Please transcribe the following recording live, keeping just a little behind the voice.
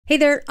Hey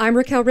there, I'm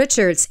Raquel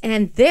Richards,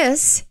 and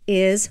this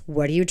is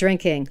What Are You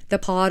Drinking? The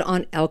pod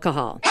on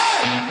alcohol.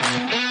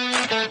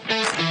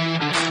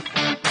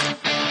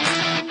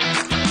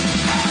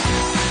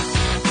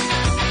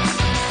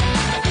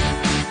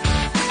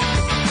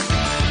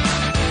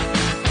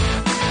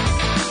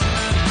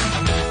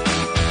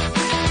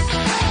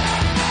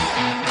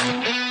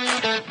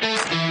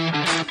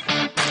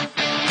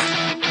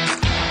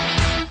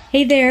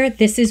 Hey there,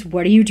 this is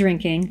What Are You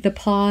Drinking? The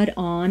pod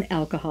on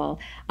alcohol.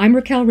 I'm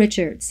Raquel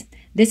Richards.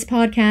 This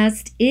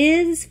podcast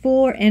is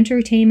for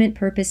entertainment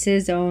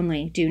purposes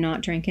only. Do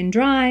not drink and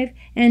drive,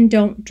 and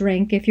don't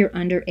drink if you're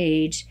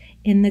underage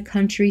in the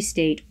country,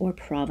 state, or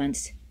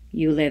province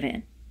you live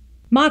in.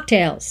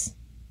 Mocktails.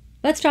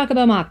 Let's talk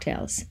about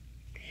mocktails.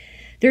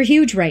 They're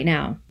huge right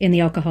now in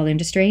the alcohol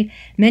industry.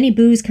 Many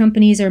booze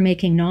companies are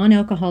making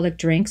non-alcoholic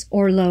drinks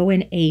or low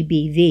in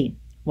ABV.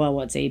 Well,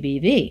 what's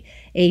ABV?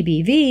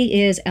 ABV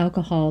is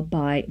alcohol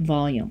by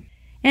volume.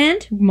 And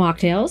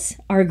mocktails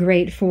are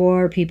great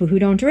for people who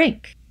don't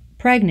drink,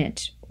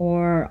 pregnant,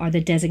 or are the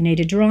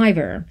designated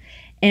driver.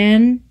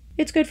 And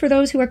it's good for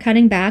those who are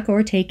cutting back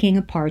or taking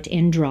a part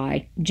in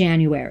dry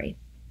January.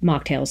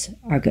 Mocktails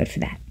are good for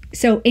that.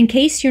 So in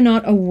case you're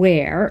not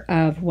aware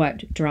of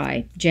what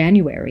dry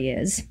January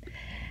is,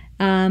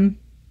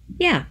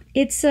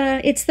 it's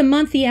the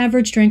month the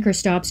average drinker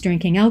stops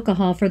drinking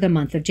alcohol for the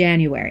month of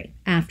January,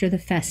 after the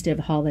festive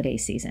holiday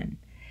season.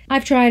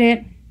 I've tried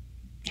it.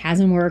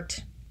 Hasn't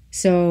worked.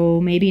 So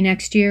maybe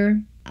next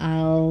year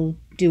I'll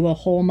do a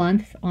whole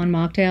month on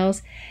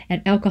mocktails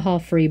and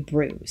alcohol-free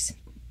brews.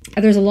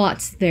 There's a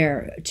lot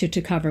there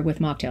to cover with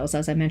mocktails.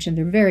 As I mentioned,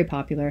 they're very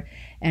popular,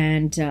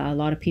 and a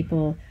lot of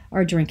people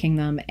are drinking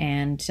them,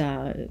 and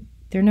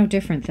they're no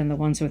different than the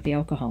ones with the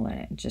alcohol in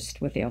it,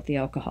 just without the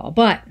alcohol.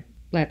 But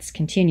let's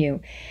continue.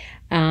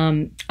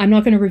 I'm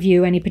not going to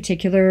review any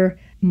particular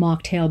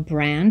mocktail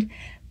brand,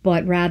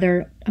 but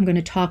rather I'm going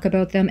to talk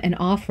about them and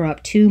offer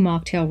up 2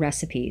 mocktail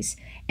recipes.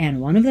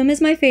 And one of them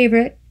is my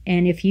favorite.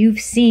 And if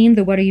you've seen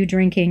the What Are You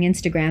Drinking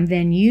Instagram,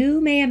 then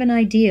you may have an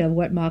idea of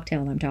what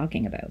mocktail I'm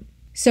talking about.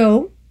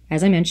 So,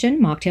 as I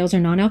mentioned, mocktails are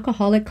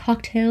non-alcoholic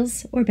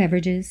cocktails or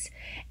beverages,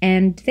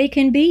 and they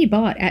can be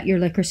bought at your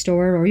liquor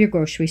store or your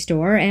grocery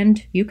store,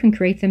 and you can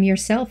create them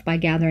yourself by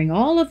gathering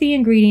all of the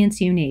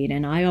ingredients you need.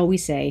 And I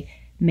always say,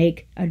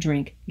 make a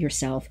drink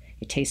yourself.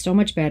 It tastes so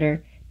much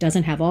better,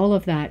 doesn't have all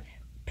of that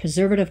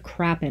preservative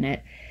crap in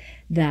it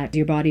that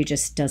your body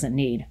just doesn't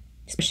need,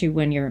 especially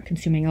when you're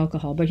consuming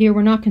alcohol. But here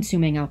we're not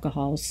consuming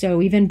alcohol,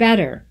 so even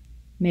better,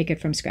 make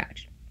it from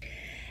scratch.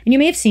 And you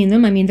may have seen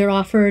them. I mean, they're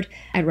offered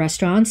at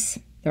restaurants,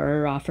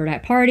 they're offered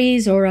at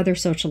parties or other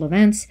social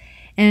events,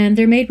 and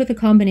they're made with a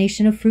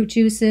combination of fruit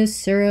juices,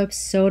 syrups,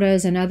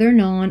 sodas, and other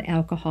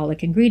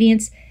non-alcoholic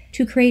ingredients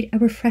to create a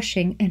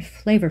refreshing and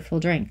flavorful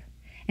drink.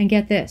 And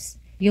get this,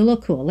 you'll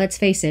look cool, let's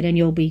face it, and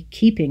you'll be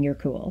keeping your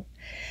cool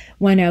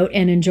when out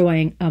and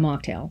enjoying a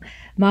mocktail.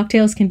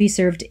 Mocktails can be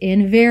served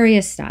in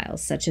various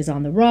styles, such as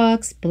on the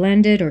rocks,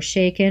 blended or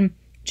shaken,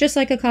 just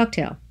like a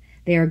cocktail.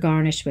 They are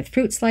garnished with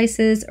fruit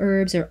slices,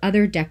 herbs, or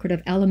other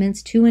decorative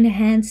elements to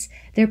enhance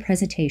their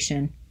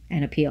presentation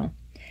and appeal.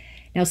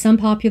 Now, some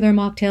popular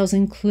mocktails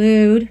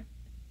include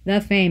the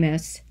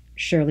famous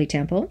Shirley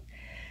Temple,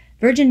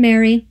 Virgin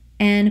Mary,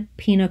 and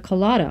Pina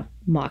Colada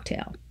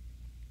mocktail.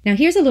 Now,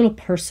 here's a little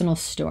personal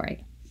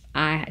story.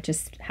 I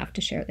just have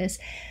to share this.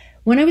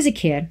 When I was a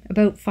kid,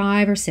 about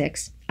 5 or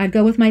 6, I'd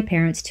go with my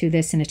parents to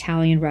an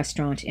Italian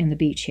restaurant in the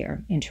beach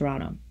here in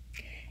Toronto.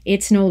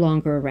 It's no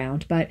longer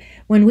around, but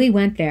when we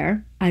went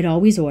there, I'd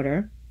always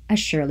order a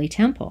Shirley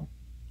Temple.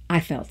 I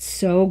felt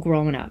so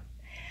grown up.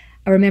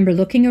 I remember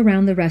looking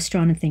around the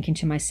restaurant and thinking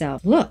to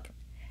myself, look,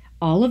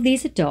 all of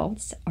these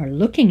adults are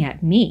looking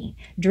at me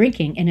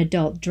drinking an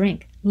adult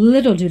drink.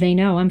 Little do they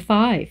know I'm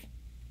 5.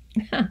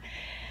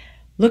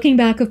 Looking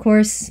back, of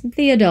course,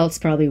 the adults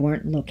probably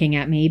weren't looking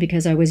at me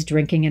because I was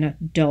drinking an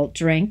adult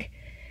drink.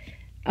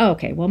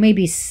 Okay, well,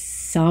 maybe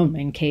some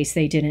in case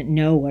they didn't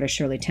know what a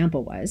Shirley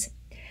Temple was.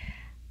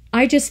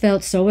 I just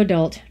felt so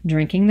adult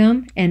drinking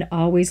them and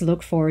always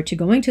looked forward to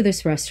going to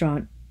this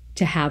restaurant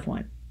to have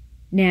one.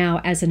 Now,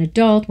 as an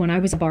adult, when I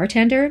was a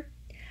bartender,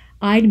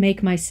 I'd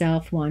make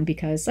myself one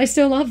because I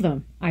still love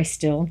them. I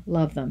still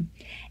love them.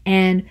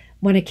 And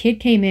when a kid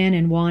came in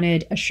and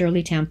wanted a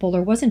Shirley Temple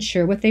or wasn't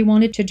sure what they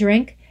wanted to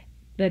drink,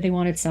 that they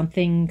wanted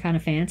something kind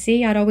of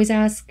fancy, I'd always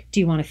ask, do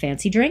you want a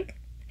fancy drink?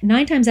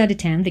 9 times out of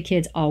 10, the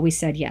kids always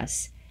said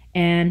yes.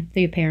 And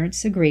the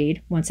parents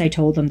agreed once I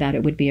told them that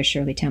it would be a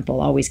Shirley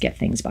Temple. Always get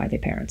things by the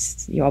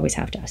parents. You always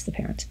have to ask the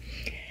parents.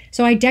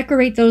 So I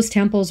decorate those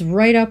temples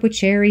right up with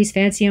cherries,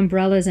 fancy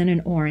umbrellas, and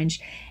an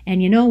orange.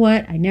 And you know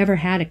what? I never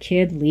had a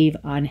kid leave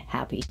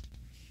unhappy.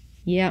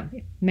 Yeah,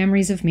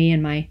 memories of me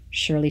and my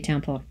Shirley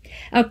Temple.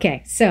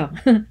 Okay, so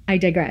I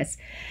digress.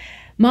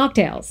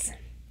 Mocktails.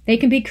 They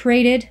can be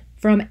created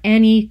from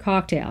any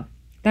cocktail.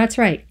 That's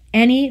right.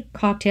 Any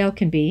cocktail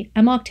can be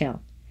a mocktail.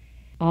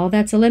 All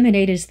that's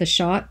eliminated is the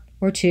shot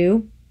or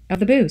 2 of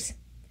the booze.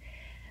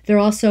 They're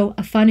also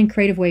a fun and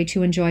creative way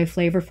to enjoy a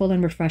flavorful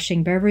and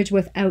refreshing beverage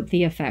without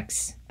the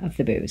effects of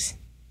the booze.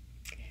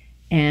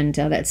 And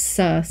that's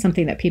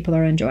something that people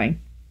are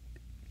enjoying.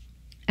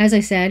 As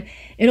I said,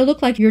 it'll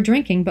look like you're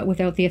drinking, but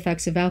without the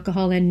effects of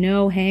alcohol and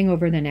no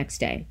hangover the next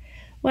day.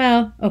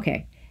 Well,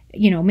 okay.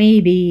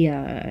 Maybe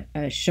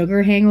a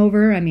sugar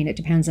hangover. I mean, it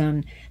depends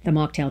on the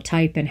mocktail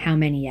type and how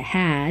many you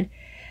had.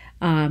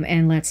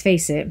 And let's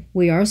face it,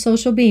 we are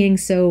social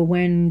beings, so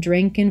when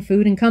drink and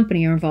food and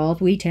company are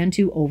involved, we tend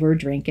to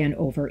overdrink and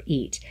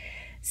overeat.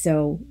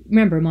 So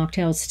remember,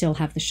 mocktails still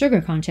have the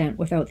sugar content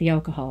without the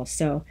alcohol,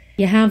 so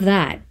you have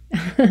that.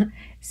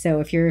 So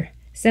if you're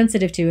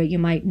sensitive to it, you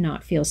might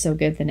not feel so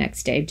good the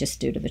next day just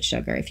due to the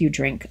sugar if you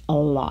drink a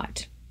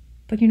lot.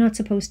 But you're not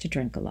supposed to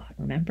drink a lot,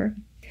 remember?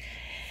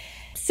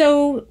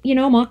 So,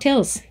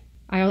 mocktails.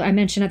 I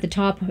mentioned at the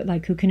top,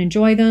 like, who can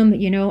enjoy them,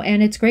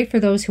 and it's great for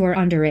those who are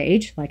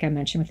underage, like I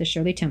mentioned with the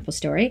Shirley Temple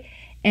story.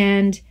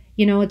 And,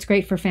 it's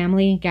great for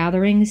family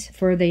gatherings,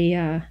 for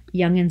the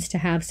youngins to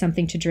have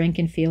something to drink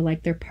and feel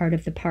like they're part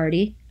of the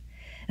party.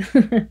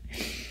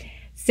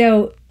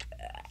 So,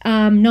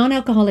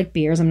 non-alcoholic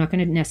beers, I'm not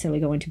going to necessarily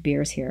go into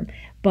beers here,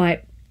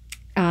 but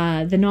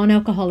the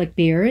non-alcoholic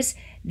beers,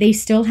 they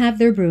still have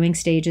their brewing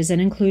stages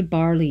and include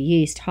barley,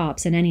 yeast,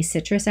 hops, and any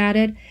citrus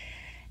added.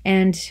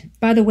 And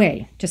by the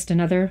way, just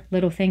another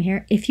little thing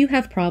here, if you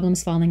have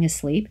problems falling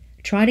asleep,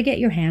 try to get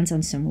your hands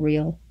on some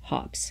real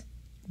hops.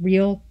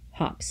 Real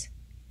hops.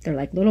 They're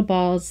like little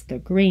balls, they're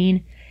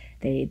green,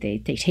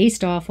 they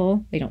taste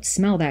awful, they don't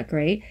smell that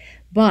great,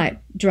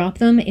 but drop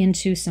them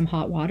into some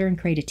hot water and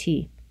create a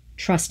tea.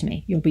 Trust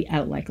me, you'll be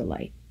out like a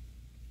light.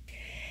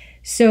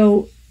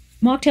 So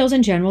mocktails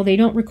in general, they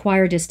don't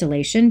require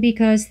distillation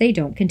because they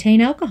don't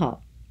contain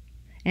alcohol.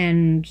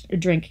 And a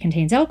drink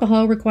contains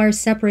alcohol requires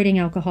separating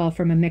alcohol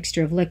from a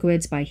mixture of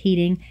liquids by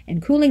heating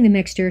and cooling the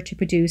mixture to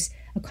produce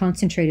a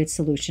concentrated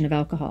solution of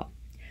alcohol.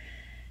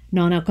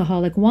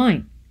 Non-alcoholic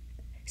wine.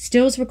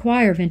 Stills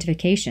require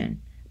vinification,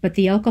 but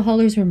the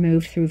alcohol is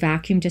removed through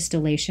vacuum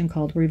distillation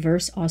called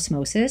reverse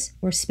osmosis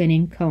or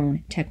spinning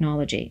cone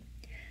technology.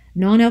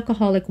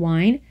 Non-alcoholic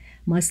wine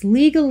must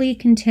legally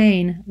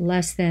contain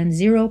less than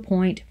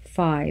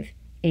 0.5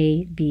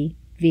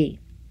 ABV,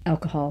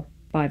 alcohol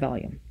by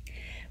volume,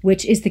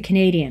 which is the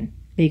Canadian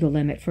legal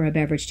limit for a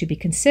beverage to be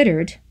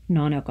considered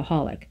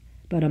non-alcoholic.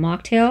 But a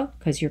mocktail,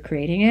 because you're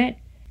creating it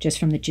just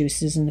from the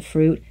juices and the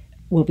fruit,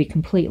 will be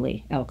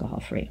completely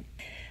alcohol-free.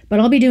 But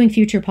I'll be doing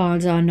future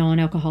pods on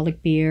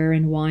non-alcoholic beer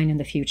and wine in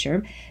the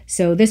future.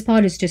 So this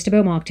pod is just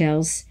about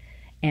mocktails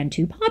and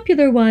two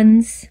popular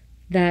ones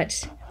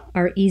that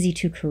are easy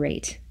to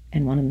create.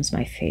 And one of them is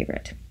my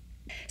favorite.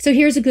 So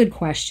here's a good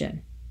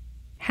question.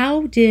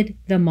 How did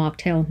the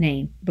mocktail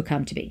name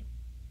become to be?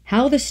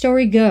 How the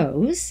story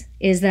goes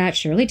is that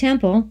Shirley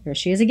Temple, here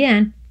she is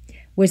again,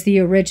 was the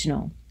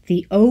original,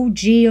 the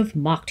OG of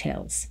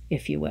mocktails,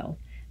 if you will,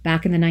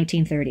 back in the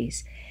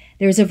 1930s.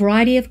 There's a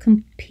variety of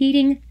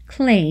competing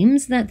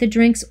claims that the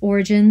drink's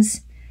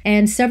origins,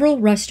 and several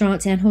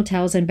restaurants and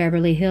hotels in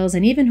Beverly Hills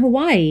and even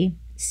Hawaii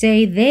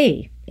say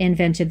they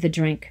invented the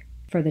drink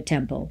for the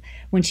Temple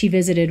when she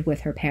visited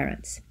with her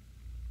parents.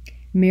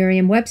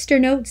 Merriam-Webster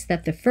notes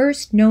that the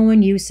first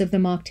known use of the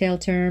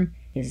mocktail term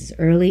is as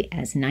early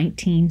as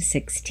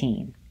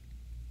 1916.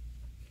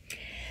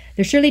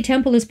 The Shirley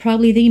Temple is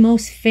probably the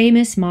most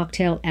famous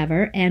mocktail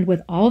ever, and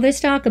with all this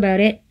talk about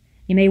it,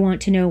 you may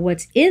want to know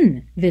what's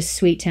in this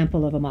sweet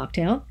temple of a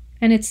mocktail,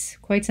 and it's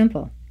quite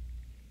simple.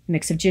 A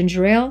mix of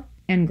ginger ale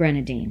and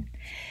grenadine,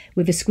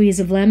 with a squeeze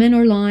of lemon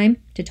or lime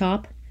to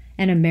top,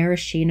 and a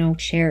maraschino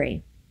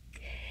cherry.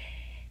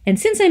 And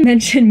since I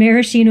mentioned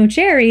maraschino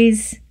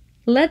cherries,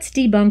 let's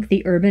debunk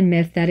the urban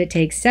myth that it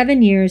takes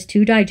 7 years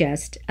to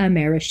digest a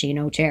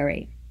maraschino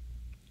cherry.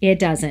 It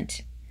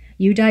doesn't.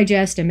 You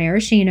digest a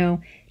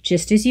maraschino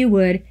just as you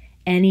would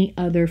any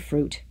other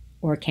fruit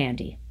or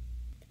candy.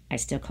 I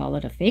still call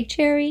it a fake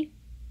cherry,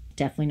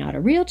 definitely not a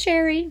real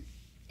cherry.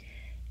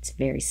 It's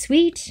very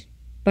sweet,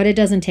 but it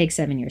doesn't take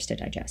 7 years to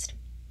digest.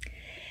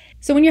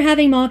 So when you're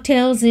having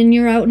mocktails and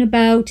you're out and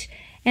about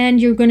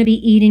and you're going to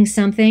be eating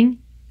something,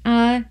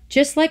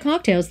 just like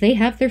cocktails, they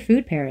have their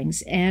food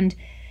pairings. And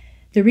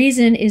the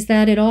reason is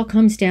that it all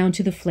comes down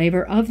to the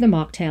flavor of the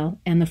mocktail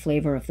and the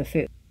flavor of the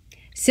food.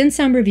 Since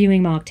I'm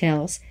reviewing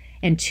mocktails,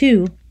 and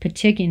two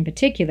in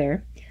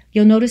particular,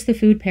 you'll notice the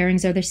food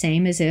pairings are the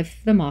same as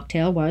if the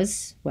mocktail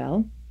was,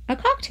 well, a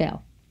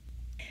cocktail.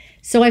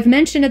 So I've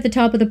mentioned at the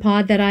top of the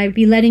pod that I'd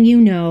be letting you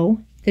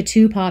know the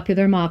two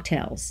popular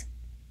mocktails,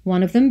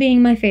 one of them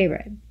being my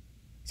favorite.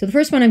 So the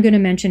first one I'm going to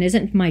mention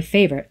isn't my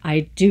favorite.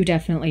 I do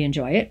definitely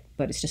enjoy it,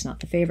 but it's just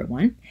not the favorite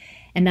one.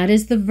 And that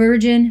is the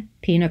Virgin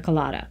Pina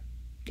Colada.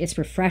 It's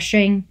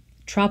refreshing,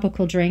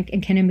 tropical drink,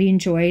 and can be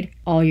enjoyed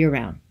all year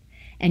round.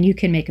 And you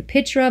can make a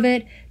pitcher of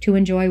it to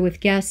enjoy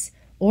with guests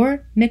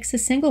or mix a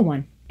single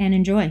one and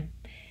enjoy.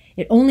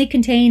 It only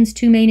contains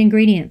two main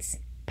ingredients,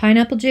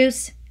 pineapple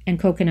juice and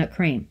coconut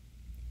cream.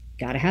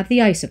 Gotta have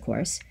the ice, of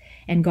course,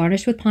 and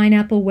garnish with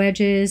pineapple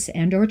wedges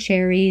and or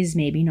cherries,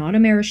 maybe not a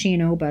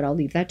maraschino, but I'll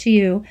leave that to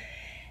you.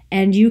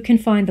 And you can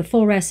find the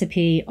full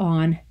recipe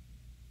on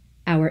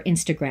our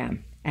Instagram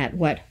at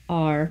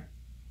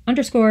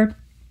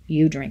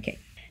 @what_are_you drinking.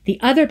 The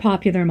other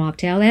popular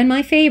mocktail, and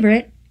my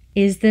favorite,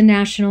 is the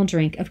national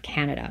drink of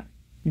Canada,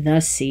 the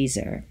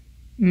Caesar.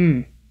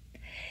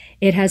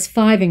 It has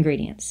 5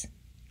 ingredients: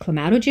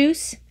 clamato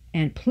juice,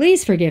 and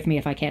please forgive me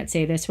if I can't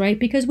say this right,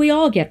 because we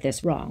all get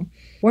this wrong,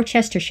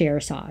 Worcestershire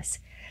sauce.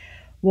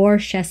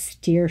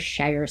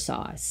 Worcestershire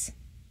sauce.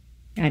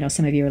 I know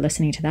some of you are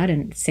listening to that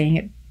and saying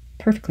it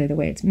perfectly the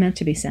way it's meant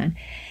to be said.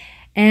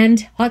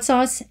 And hot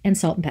sauce and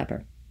salt and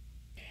pepper.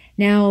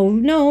 Now,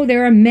 no,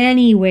 there are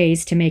many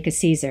ways to make a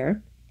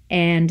Caesar,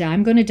 and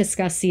I'm going to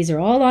discuss Caesar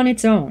all on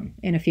its own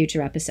in a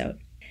future episode.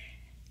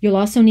 You'll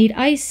also need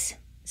ice,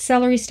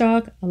 celery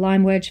stalk, a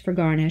lime wedge for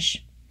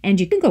garnish, and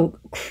you can go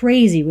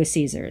crazy with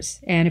Caesars.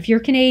 And if you're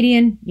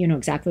Canadian, you know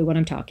exactly what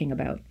I'm talking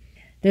about.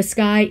 The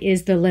sky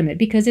is the limit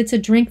because it's a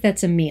drink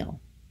that's a meal.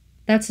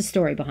 That's the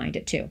story behind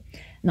it too.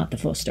 Not the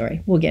full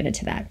story. We'll get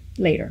into that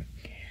later.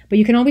 But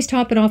you can always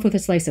top it off with a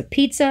slice of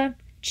pizza,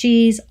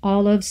 cheese,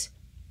 olives,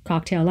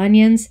 cocktail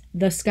onions.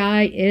 The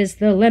sky is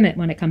the limit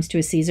when it comes to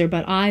a Caesar,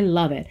 but I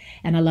love it.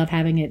 And I love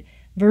having it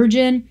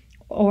virgin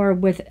or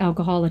with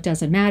alcohol. It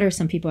doesn't matter.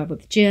 Some people have it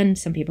with gin,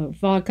 some people have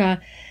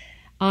vodka.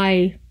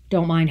 I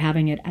don't mind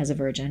having it as a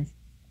virgin.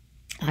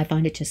 I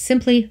find it just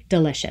simply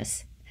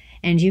delicious.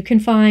 And you can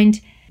find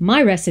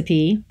my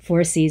recipe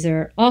for a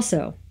Caesar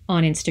also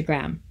on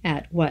Instagram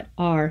at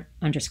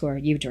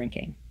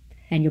what_are_you_drinking.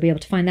 And you'll be able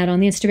to find that on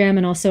the Instagram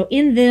and also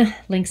in the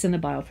links in the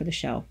bio for the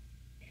show.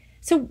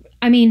 So,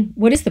 I mean,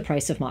 what is the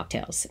price of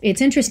mocktails?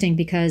 It's interesting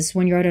because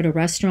when you're out at a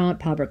restaurant,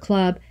 pub, or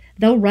club,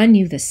 they'll run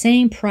you the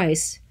same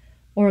price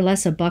or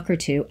less a buck or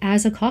two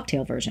as a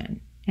cocktail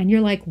version. And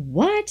you're like,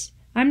 what?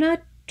 I'm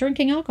not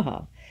drinking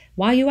alcohol.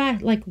 Why you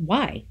act like,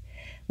 why?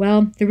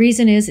 Well, the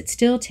reason is it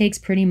still takes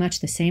pretty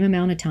much the same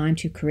amount of time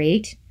to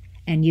create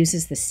and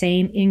uses the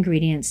same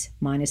ingredients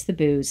minus the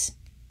booze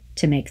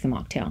to make the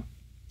mocktail.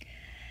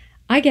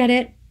 I get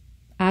it.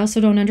 I also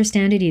don't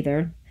understand it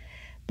either.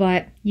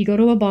 But you go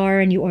to a bar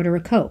and you order a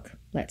Coke,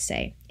 let's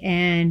say,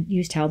 and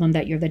you tell them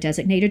that you're the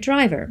designated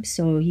driver.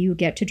 So you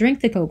get to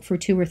drink the Coke for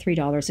 $2 or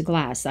 $3 a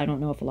glass. I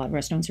don't know if a lot of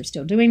restaurants are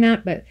still doing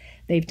that, but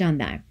they've done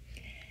that.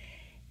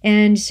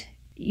 And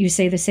you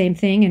say the same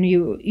thing and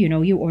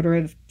you order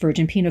a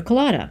virgin pina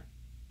colada,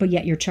 but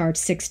yet you're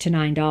charged $6 to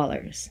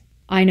 $9.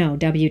 I know,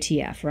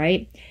 WTF,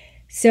 right?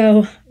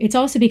 So it's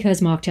also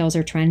because mocktails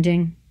are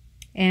trending.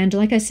 And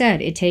like I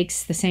said, it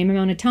takes the same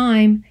amount of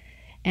time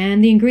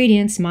and the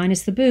ingredients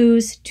minus the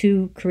booze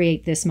to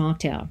create this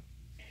mocktail.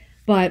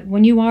 But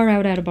when you are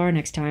out at a bar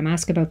next time,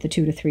 ask about the $2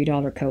 to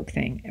 $3 Coke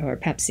thing or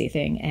Pepsi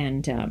thing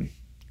and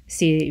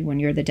see when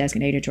you're the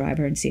designated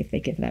driver and see if they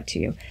give that to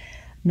you. I'm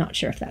not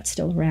sure if that's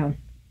still around.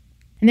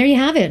 And there you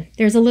have it.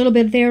 There's a little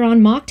bit there on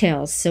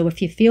mocktails. So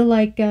if you feel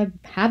like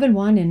having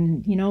one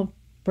and,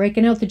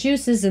 breaking out the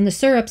juices and the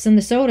syrups and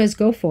the sodas,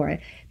 go for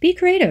it. Be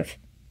creative.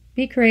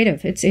 Be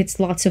creative. It's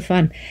lots of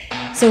fun.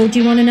 So do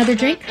you want another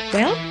drink?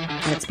 Well,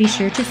 let's be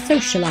sure to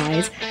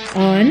socialize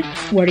on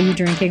What Are You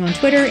Drinking on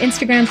Twitter,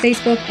 Instagram,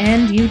 Facebook,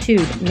 and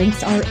YouTube.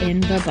 Links are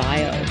in the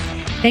bio.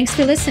 Thanks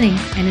for listening,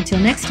 and until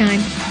next time,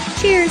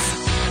 cheers!